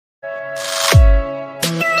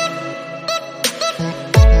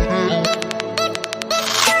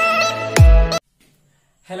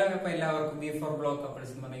Hello, everyone. B4 Blog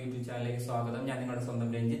Couples YouTube channel. സ്വാഗതം. ഞാൻ നിങ്ങളുടെ സ്വന്തം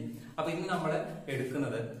രഞ്ജിത്ത്. അപ്പോൾ ഇന്ന് നമ്മൾ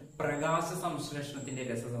എടുക്കുന്നത് പ്രകാശ സംശ്ലേഷണത്തിന്റെ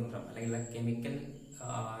രസതന്ത്രം അല്ലെങ്കിൽ chemical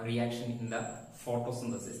reaction in the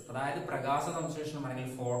photosynthesis. അതായത് പ്രകാശ സംശ്ലേഷണം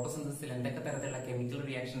അല്ലെങ്കിൽ ഫോട്ടോസിന്തസിസിൽ എന്തൊക്കെ തരത്തിലുള്ള കെമിക്കൽ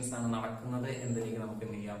റിയാക്ഷൻസ് ആണ് നടക്കുന്നത് എന്നതിലേക്ക് നമുക്ക്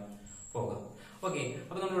എന്ത് ചെയ്യാം പോകാം. ഓക്കെ,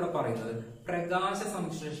 അപ്പൊ നമ്മളിവിടെ പറയുന്നത് പ്രകാശ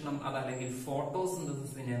സംശ്ലേഷണം അതല്ലെങ്കിൽ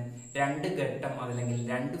ഫോട്ടോസിന്തസിസിന് രണ്ട് ഘട്ടം അതല്ലെങ്കിൽ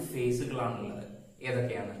രണ്ട് ഫേസുകളാണുള്ളത്.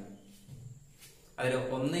 ഏതൊക്കെയാണ്? അതിൽ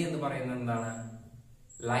ഒന്ന് എന്ന് പറയുന്നത് എന്താണ്?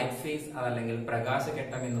 ലൈറ്റ് ഫേസ് അതല്ലെങ്കിൽ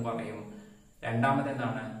പ്രകാശഘട്ടം എന്ന് പറയും. രണ്ടാമത്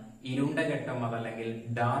എന്താണ്? ഇരുണ്ട ഘട്ടം അതല്ലെങ്കിൽ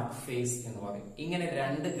ഡാർക്ക് ഫേസ് എന്ന് പറയും. ഇങ്ങനെ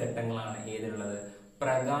രണ്ട് ഘട്ടങ്ങളാണ് ഏതിനുള്ളത്?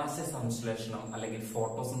 പ്രകാശ സംശ്ലേഷണം അല്ലെങ്കിൽ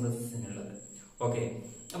ഫോട്ടോസിന്തസിസിനുള്ളത്. ഓക്കെ,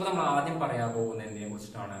 അപ്പൊ നമ്മൾ ആദ്യം പറയാൻ പോകുന്ന എന്തിനെ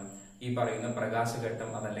കുറിച്ചിട്ടാണ്? ഈ പറയുന്ന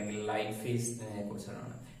പ്രകാശഘട്ടം അതല്ലെങ്കിൽ ലൈറ്റ് ഫേസിനെ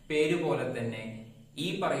കുറിച്ചാണ്. പേര് പോലെ തന്നെ ഈ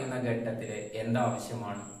പറയുന്ന ഘട്ടത്തില്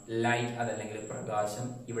എന്താവശ്യമാണ്? ലൈറ്റ് അതല്ലെങ്കിൽ പ്രകാശം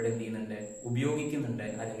ഇവിടെ എന്ത് ചെയ്യുന്നുണ്ട്? ഉപയോഗിക്കുന്നുണ്ട്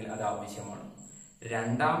അല്ലെങ്കിൽ അത് ആവശ്യമാണ്.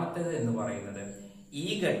 രണ്ടാമത്തേത് എന്ന് പറയുന്നത് ഈ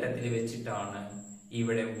ഘട്ടത്തിൽ വെച്ചിട്ടാണ്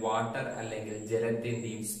ഇവിടെ വാട്ടർ അല്ലെങ്കിൽ ജലത്തെ എന്ത്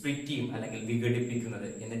ചെയ്യും? സ്പ്ലിറ്റ് ചെയ്യും അല്ലെങ്കിൽ വിഘടിപ്പിക്കുന്നത്.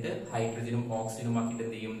 എന്നിട്ട് ഹൈഡ്രജനും ഓക്സിജനും ആക്കിയിട്ട്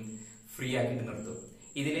എന്ത് ചെയ്യും? ഫ്രീ ആക്കിയിട്ട് നിർത്തും.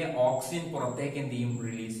 ഇതിലെ ഓക്സിജൻ പുറത്തേക്ക് എന്ത് ചെയ്യും?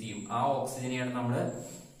 റിലീസ് ചെയ്യും. ആ ഓക്സിജനെയാണ് നമ്മൾ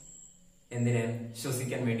എന്തിന്?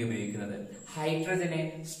 ശ്വസിക്കാൻ വേണ്ടി ഉപയോഗിക്കുന്നത്. ഹൈഡ്രജനെ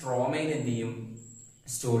സ്ട്രോമയിൽ എന്ത് ചെയ്യും?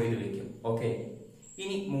 സ്റ്റോർ ചെയ്ത് വെക്കും. ഓക്കെ,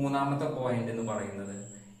 ഇനി മൂന്നാമത്തെ പോയിന്റ് എന്ന് പറയുന്നത്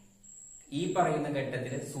ഈ പറയുന്ന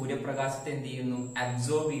ഘട്ടത്തിൽ സൂര്യപ്രകാശത്തെ എന്ത് ചെയ്യുന്നു?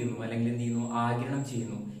 അബ്സോർബ് ചെയ്യുന്നു അല്ലെങ്കിൽ എന്ത് ചെയ്യുന്നു? ആഗിരണം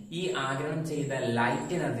ചെയ്യുന്നു. ഈ ആഗിരണം ചെയ്ത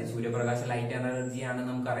ലൈറ്റ് എനർജി, സൂര്യപ്രകാശ ലൈറ്റ് എനർജിയാണ്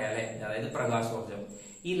നമുക്കറിയാം അല്ലെ, അതായത് പ്രകാശോർജം.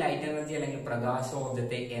 ഈ ലൈറ്റ് എനർജി അല്ലെങ്കിൽ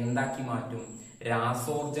പ്രകാശോർജത്തെ എന്താക്കി മാറ്റും?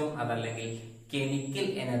 രാസോർജം അതല്ലെങ്കിൽ കെമിക്കൽ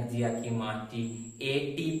എനർജിയാക്കി മാറ്റി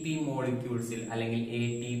ATP മോളിക്യൂൾസിൽ അല്ലെങ്കിൽ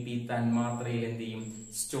ATP തന്മാത്രയിൽ എന്ത് ചെയ്യും?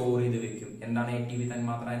 സ്റ്റോർ ചെയ്ത് വെക്കും. എന്താണ് ATP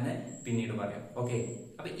തന്മാത്ര എന്ന് പിന്നീട് പറയാം. ഓക്കെ,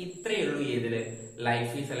 അപ്പൊ ഇത്രയേ ഉള്ളൂ ഏതില്? ലൈറ്റ്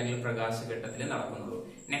ഫേസ് അല്ലെങ്കിൽ പ്രകാശഘട്ടത്തിൽ നടക്കുന്നുള്ളൂ.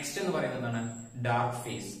 നെക്സ്റ്റ് എന്ന് പറയുന്നതാണ് ഡാർക്ക്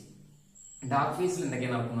ഫേസ്. ഡാർക്ക് ഫേസിൽ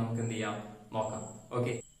എന്തൊക്കെയാണ് നടക്കുന്നത് നമുക്ക് എന്ത് ചെയ്യാം നോക്കാം.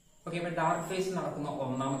 ഓക്കെ, അപ്പൊ ഡാർക്ക് ഫേസിൽ നടക്കുന്ന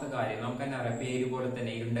ഒന്നാമത്തെ കാര്യം നമുക്ക് തന്നെ അറിയാം. പേര് പോലെ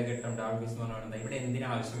തന്നെ ഇരുണ്ട ഘട്ടം ഡാർക്ക് ഫേസ് എന്ന് പറയുന്നത് ഇവിടെ എന്തിനും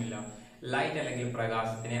ആവശ്യമില്ല? ലൈറ്റ് അല്ലെങ്കിൽ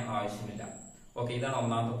പ്രകാശത്തിന് ആവശ്യമില്ല. ഓക്കെ, ഇതാണ്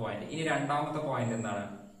ഒന്നാമത്തെ പോയിന്റ്. ഇനി രണ്ടാമത്തെ പോയിന്റ് എന്താണ്?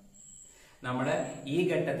 നമ്മള് ഈ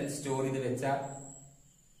ഘട്ടത്തിൽ സ്റ്റോർ ചെയ്ത് വെച്ച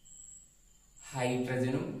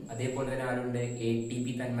ഹൈഡ്രജനും അതേപോലെ തന്നെ ആരുണ്ട്? ATP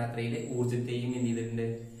തന്മാത്രയിലെ ഊർജത്തെയും എന്ത് ചെയ്തിട്ടുണ്ട്?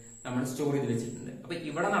 നമ്മൾ സ്റ്റോർ ചെയ്ത് വെച്ചിട്ടുണ്ട്. അപ്പൊ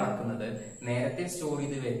ഇവിടെ നടക്കുന്നത് നേരത്തെ സ്റ്റോർ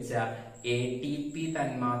ചെയ്ത് വെച്ച ATP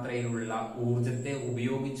തന്മാത്രയിലുള്ള ഊർജത്തെ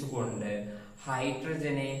ഉപയോഗിച്ചുകൊണ്ട്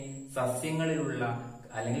ഹൈഡ്രജനെ സസ്യങ്ങളിലുള്ള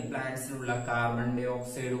അല്ലെങ്കിൽ പ്ലാന്റ്സിലുള്ള കാർബൺ ഡൈ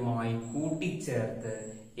ഓക്സൈഡുമായി കൂട്ടിച്ചേർത്ത്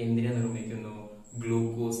എന്തിനെ നിർമ്മിക്കുന്നു?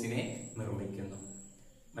 ഗ്ലൂക്കോസിനെ നിർമ്മിക്കുന്നു.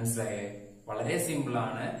 മനസ്സിലായേ? വളരെ സിമ്പിൾ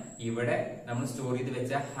ആണ്. ഇവിടെ നമ്മൾ സ്റ്റോർ ചെയ്ത്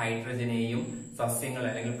വെച്ച ഹൈഡ്രജനെയും സസ്യങ്ങൾ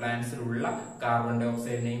അല്ലെങ്കിൽ പ്ലാന്റ്സിലുള്ള കാർബൺ ഡൈ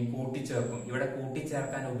ഓക്സൈഡിനെയും കൂട്ടിച്ചേർക്കും. ഇവിടെ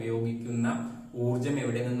കൂട്ടിച്ചേർക്കാൻ ഉപയോഗിക്കുന്ന ഊർജം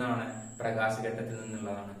എവിടെ നിന്നാണ്? പ്രകാശഘട്ടത്തിൽ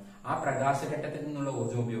നിന്നുള്ളതാണ്. ആ പ്രകാശഘട്ടത്തിൽ നിന്നുള്ള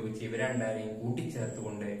ഊർജം ഉപയോഗിച്ച് ഇവ രണ്ടാരെയും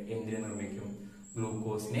കൂട്ടിച്ചേർത്തുകൊണ്ട് എന്തിനെ നിർമ്മിക്കും?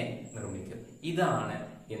 ഗ്ലൂക്കോസിനെ നിർമ്മിക്കും. ഇതാണ്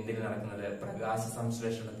എന്തിൽ നടക്കുന്നത്? പ്രകാശ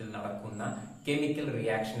സംശ്ലേഷണത്തിൽ നടക്കുന്ന കെമിക്കൽ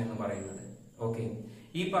റിയാക്ഷൻ എന്ന് പറയുന്നത്. ഓക്കെ,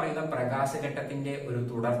 ഈ പറയുന്ന പ്രകാശഘട്ടത്തിന്റെ ഒരു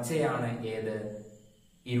തുടർച്ചയാണ് ഏത്?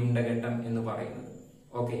 ഇരുണ്ട ഘട്ടം എന്ന് പറയുന്നത്.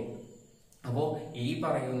 ഓക്കെ, അപ്പോ ഈ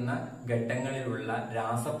പറയുന്ന ഘട്ടങ്ങളിലുള്ള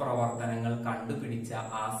രാസപ്രവർത്തനങ്ങൾ കണ്ടുപിടിച്ച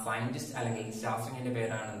ആ സയന്റിസ്റ്റ് അല്ലെങ്കിൽ ശാസ്ത്രജ്ഞന്റെ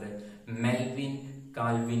പേരാണെന്ത്? മെൽവിൻ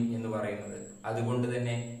കാൽവിൻ എന്ന് പറയുന്നത്. അതുകൊണ്ട്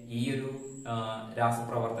തന്നെ ഈ ഒരു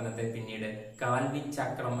രാസപ്രവർത്തനത്തെ പിന്നീട് കാൽവിൻ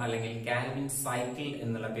ചക്രം അല്ലെങ്കിൽ കാൽവിൻ സൈക്കിൾ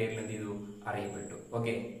എന്നുള്ള പേരിൽ എന്ത് ചെയ്തു? അറിയപ്പെട്ടു.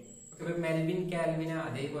 ഓക്കെ, മെൽവിൻ കാൽവിന്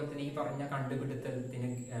അതേപോലെ തന്നെ ഈ പറഞ്ഞ കണ്ടുപിടുത്തത്തിന്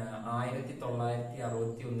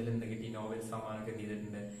 1961 എന്ത് കിട്ടി? നോബൽ സമ്മാനം എന്ത്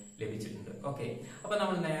ചെയ്തിട്ടുണ്ട്? ലഭിച്ചിട്ടുണ്ട്. ഓക്കെ, അപ്പൊ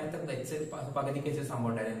നമ്മൾ നേരത്തെ വെച്ച് പകുതിക്ക് വെച്ച സംഭവം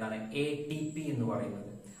ഉണ്ടായത് എന്താണ്? ATP എന്ന് പറയുന്നത്.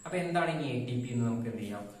 അപ്പൊ എന്താണ് ഈ ATP എന്ന് നമുക്ക് എന്ത്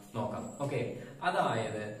ചെയ്യാം നോക്കാം. ഓക്കെ,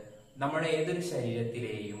 അതായത് നമ്മുടെ ഏതൊരു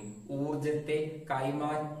ശരീരത്തിലെയും ഊർജത്തെ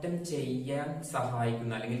കൈമാറ്റം ചെയ്യാൻ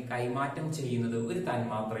സഹായിക്കുന്ന അല്ലെങ്കിൽ കൈമാറ്റം ചെയ്യുന്നത് ഒരു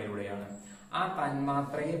തന്മാത്രയിലൂടെയാണ്. ആ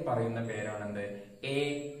തന്മാത്രയെ പറയുന്ന പേരാണെന്ത്?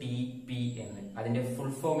 ATP എന്ന്. അതിന്റെ ഫുൾ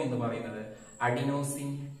ഫോം എന്ന് പറയുന്നത് അഡിനോസിൻ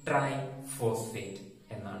ട്രൈഫോസ്ഫേറ്റ്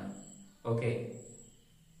എന്നാണ്. ഓക്കെ,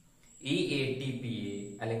 ഈ ATPയെ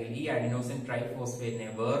അല്ലെങ്കിൽ ഈ അഡിനോസിൻ ട്രൈഫോസ്ഫേറ്റിനെ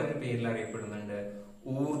വേറൊരു പേരിൽ അറിയപ്പെടുന്നുണ്ട്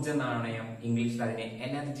ഊർജ നാണയം. ഇംഗ്ലീഷിൽ അതിനെ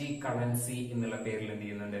എനർജി കറൻസി എന്നുള്ള പേരിൽ എന്ത്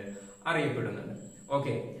ചെയ്യുന്നുണ്ട്? അറിയപ്പെടുന്നുണ്ട്.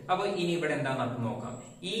 ഓക്കെ, അപ്പൊ ഇനി ഇവിടെ എന്താ നമുക്ക് നോക്കാം.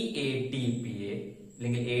 ഈ ATPയെ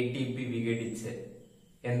അല്ലെങ്കിൽ ATP വിഘടിച്ച്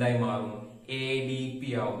എന്തായി മാറും? ADP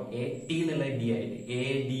ആവും. AT എന്നുള്ള D ആയിട്ട്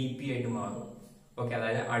ADP ആയിട്ട് മാറും. ഓക്കെ,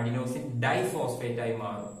 അതായത് അഡിനോസിൻ ഡൈഫോസ്ഫേറ്റ് ആയി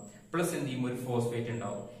മാറും. പ്ലസ് എന്ത് ചെയ്യും? ഒരു ഫോസ്ഫേറ്റ്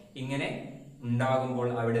ഉണ്ടാവും. ഇങ്ങനെ ഉണ്ടാകുമ്പോൾ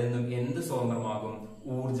അവിടെ നിന്നും എന്ത് സ്വതന്ത്രമാകും?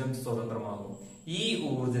 ഊർജം സ്വതന്ത്രമാകും. ഈ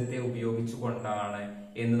ഊർജത്തെ ഉപയോഗിച്ചുകൊണ്ടാണ്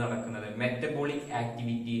എന്ത് നടക്കുന്നത്? മെറ്റബോളിക്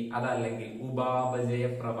ആക്ടിവിറ്റി അതല്ലെങ്കിൽ ഉപാപചയ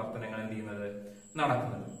പ്രവർത്തനങ്ങൾ എന്ത് ചെയ്യുന്നത്?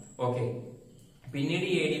 നടക്കുന്നത്. ഓക്കെ, പിന്നീട്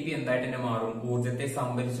ഈ ADP എന്തായിട്ട് തന്നെ മാറും? ഊർജത്തെ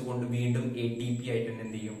സംഭരിച്ചുകൊണ്ട് വീണ്ടും ATP ആയിട്ട് തന്നെ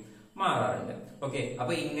എന്ത് ചെയ്യും? മാറാറുണ്ട്. ഓക്കെ,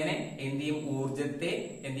 അപ്പൊ ഇങ്ങനെ എന്ത് ചെയ്യും? ഊർജത്തെ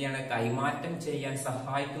എന്ത് ചെയ്യാണ്? കൈമാറ്റം ചെയ്യാൻ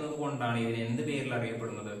സഹായിക്കുന്നത് കൊണ്ടാണ് ഇതിന് എന്ത് പേരിൽ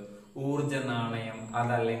അറിയപ്പെടുന്നത്? ഊർജ നാണയം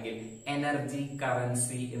അതല്ലെങ്കിൽ എനർജി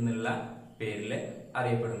കറൻസി എന്നുള്ള പേരിൽ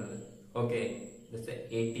അറിയപ്പെടുന്നത്. Okay,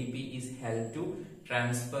 ATP is help to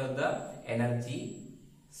transfer the energy,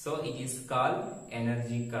 so it is called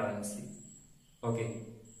energy currency. Okay,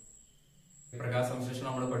 പ്രകാശ സംശ്ലേഷണം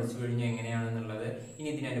നമ്മൾ പഠിച്ചു കഴിഞ്ഞാൽ എങ്ങനെയാണെന്നുള്ളത് ഇനി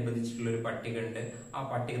ഇതിനനുബന്ധിച്ചിട്ടുള്ള ഒരു പട്ടിക ഉണ്ട്. ആ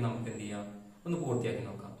പട്ടിക നമുക്ക് എന്ത് ചെയ്യാം? ഒന്ന് പൂർത്തിയാക്കി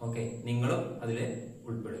നോക്കാം. ഓക്കെ, നിങ്ങളും അതിൽ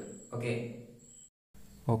ഉൾപ്പെടുക.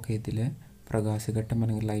 ഓക്കെ, ഇതില് പ്രകാശഘട്ടം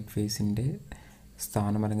അല്ലെങ്കിൽ ലൈറ്റ് ഫേസിന്റെ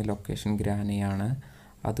സ്ഥാനം അല്ലെങ്കിൽ ലൊക്കേഷൻ ഗ്രാനയാണ്.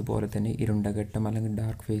 അതുപോലെ തന്നെ ഇരുണ്ട ഘട്ടം അല്ലെങ്കിൽ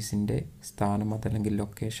ഡാർക്ക് ഫേസിന്റെ സ്ഥാനം അതല്ലെങ്കിൽ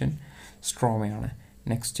ലൊക്കേഷൻ സ്ട്രോമയാണ്.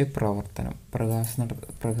 നെക്സ്റ്റ് പ്രവർത്തനം.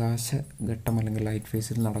 പ്രകാശഘട്ടം അല്ലെങ്കിൽ ലൈറ്റ്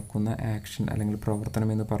ഫേസിൽ നടക്കുന്ന ആക്ഷൻ അല്ലെങ്കിൽ പ്രവർത്തനം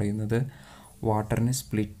എന്ന് പറയുന്നത് വാട്ടറിനെ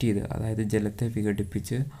സ്പ്ലിറ്റ് ചെയ്ത്, അതായത് ജലത്തെ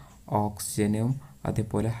വിഘടിപ്പിച്ച് ഓക്സിജനും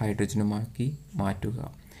അതേപോലെ ഹൈഡ്രജനുമാക്കി മാറ്റുക.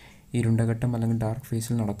 ഇരുണ്ട ഘട്ടം അല്ലെങ്കിൽ ഡാർക്ക്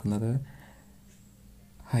ഫേസിൽ നടക്കുന്നത്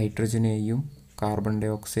ഹൈഡ്രജനെയും കാർബൺ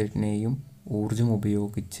ഡൈ ഓക്സൈഡിനെയും ഊർജം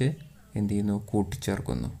ഉപയോഗിച്ച് എന്ത് ചെയ്യുന്നു?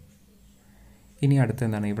 കൂട്ടിച്ചേർക്കുന്നു. ഇനി അടുത്ത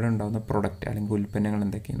എന്താണ്? ഇവിടെ ഉണ്ടാകുന്ന പ്രൊഡക്റ്റ് അല്ലെങ്കിൽ ഉൽപ്പന്നങ്ങൾ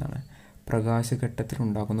എന്തൊക്കെയെന്നാണ്. പ്രകാശഘട്ടത്തിൽ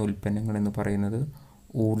ഉണ്ടാകുന്ന ഉൽപ്പന്നങ്ങൾ എന്ന് പറയുന്നത്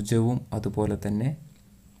ഊർജവും അതുപോലെ തന്നെ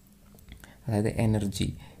അതായത് എനർജി,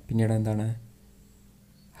 പിന്നീട് എന്താണ്?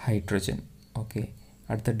 ഹൈഡ്രജൻ. ഓക്കെ,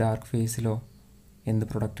 അടുത്ത ഡാർക്ക് ഫേസിലോ എന്ത്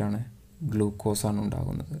പ്രൊഡക്റ്റാണ്? ഗ്ലൂക്കോസാണ്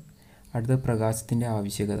ഉണ്ടാകുന്നത്. അടുത്ത പ്രകാശത്തിൻ്റെ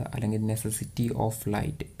ആവശ്യകത അല്ലെങ്കിൽ നെസസിറ്റി ഓഫ്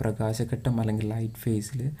ലൈറ്റ്. പ്രകാശഘട്ടം അല്ലെങ്കിൽ ലൈറ്റ്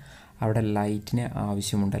ഫേസിൽ അവിടെ ലൈറ്റിനെ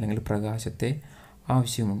ആവശ്യമുണ്ട് അല്ലെങ്കിൽ പ്രകാശത്തെ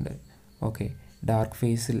ആവശ്യമുണ്ട്. ഓക്കെ, ഡാർക്ക്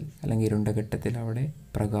ഫേസിൽ അല്ലെങ്കിൽ ഇരുണ്ട ഘട്ടത്തിൽ അവിടെ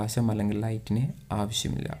പ്രകാശം അല്ലെങ്കിൽ ലൈറ്റിന്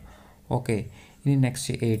ആവശ്യമില്ല. ഓക്കെ, ഇനി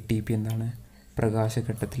നെക്സ്റ്റ് ATP എന്താണ്?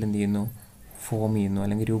 പ്രകാശഘട്ടത്തിൽ എന്ത് ചെയ്യുന്നു? ഫോം ചെയ്യുന്നു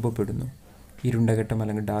അല്ലെങ്കിൽ രൂപപ്പെടുന്നു. ഇരുണ്ട ഘട്ടം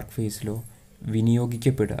അല്ലെങ്കിൽ ഡാർക്ക് ഫേസിലോ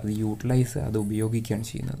വിനിയോഗിക്കപ്പെടുക, അത് ഉപയോഗിക്കുകയാണ്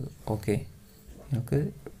ചെയ്യുന്നത്. ഓക്കെ, നിങ്ങൾക്ക്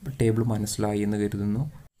ടേബിൾ മനസ്സിലായി എന്ന് കരുതുന്നു.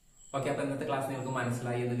 ഓക്കെ, അപ്പൊ ഇന്നത്തെ ക്ലാസ് നിങ്ങൾക്ക്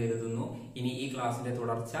മനസ്സിലായി എന്ന് കരുതുന്നു. ഇനി ഈ ക്ലാസ്സിന്റെ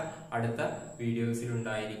തുടർച്ച അടുത്ത വീഡിയോസിൽ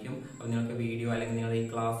ഉണ്ടായിരിക്കും. അപ്പൊ നിങ്ങൾക്ക് വീഡിയോ അല്ലെങ്കിൽ നിങ്ങൾ ഈ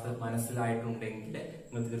ക്ലാസ് മനസ്സിലായിട്ടുണ്ടെങ്കിൽ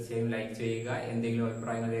നിങ്ങൾ തീർച്ചയായും ലൈക്ക് ചെയ്യുക. എന്തെങ്കിലും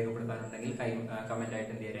അഭിപ്രായങ്ങൾ രേഖപ്പെടുത്താനുണ്ടെങ്കിൽ കമന്റ്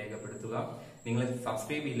ആയിട്ട് എന്തെങ്കിലും രേഖപ്പെടുത്തുക. നിങ്ങൾ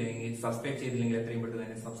സബ്സ്ക്രൈബ് ചെയ്തില്ലെങ്കിൽ എത്രയും പെട്ടെന്ന്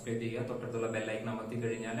തന്നെ സബ്സ്ക്രൈബ് ചെയ്യുക. തൊട്ടടുത്തുള്ള ബെല്ലൈക്കൺ അമർത്തി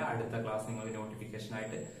കഴിഞ്ഞാൽ അടുത്ത ക്ലാസ് നിങ്ങൾക്ക് നോട്ടിഫിക്കേഷൻ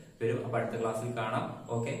ആയിട്ട് വരും. അപ്പൊ അടുത്ത ക്ലാസ്സിൽ കാണാം.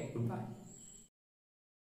 Okay, good bye.